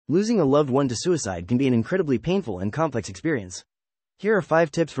Losing a loved one to suicide can be an incredibly painful and complex experience. Here are 5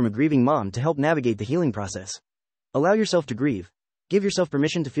 tips from a grieving mom to help navigate the healing process. Allow yourself to grieve. Give yourself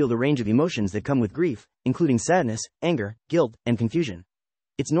permission to feel the range of emotions that come with grief, including sadness, anger, guilt, and confusion.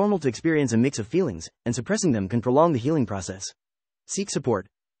 It's normal to experience a mix of feelings, and suppressing them can prolong the healing process. Seek support.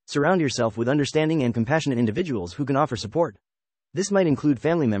 Surround yourself with understanding and compassionate individuals who can offer support. This might include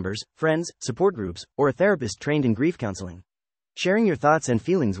family members, friends, support groups, or a therapist trained in grief counseling. Sharing your thoughts and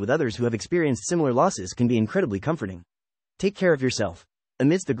feelings with others who have experienced similar losses can be incredibly comforting. Take care of yourself.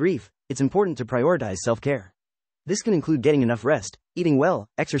 Amidst the grief, it's important to prioritize self-care. This can include getting enough rest, eating well,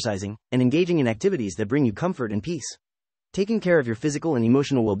 exercising, and engaging in activities that bring you comfort and peace. Taking care of your physical and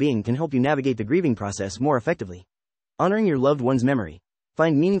emotional well-being can help you navigate the grieving process more effectively. Honoring your loved one's memory.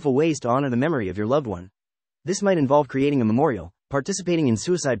 Find meaningful ways to honor the memory of your loved one. This might involve creating a memorial, participating in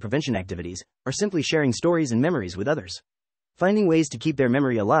suicide prevention activities, or simply sharing stories and memories with others. Finding ways to keep their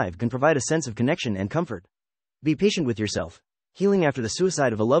memory alive can provide a sense of connection and comfort. Be patient with yourself. Healing after the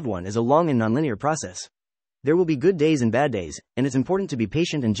suicide of a loved one is a long and nonlinear process. There will be good days and bad days, and it's important to be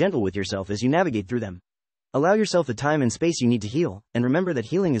patient and gentle with yourself as you navigate through them. Allow yourself the time and space you need to heal, and remember that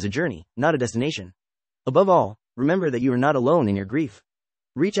healing is a journey, not a destination. Above all, remember that you are not alone in your grief.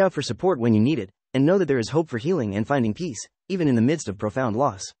 Reach out for support when you need it, and know that there is hope for healing and finding peace, even in the midst of profound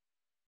loss.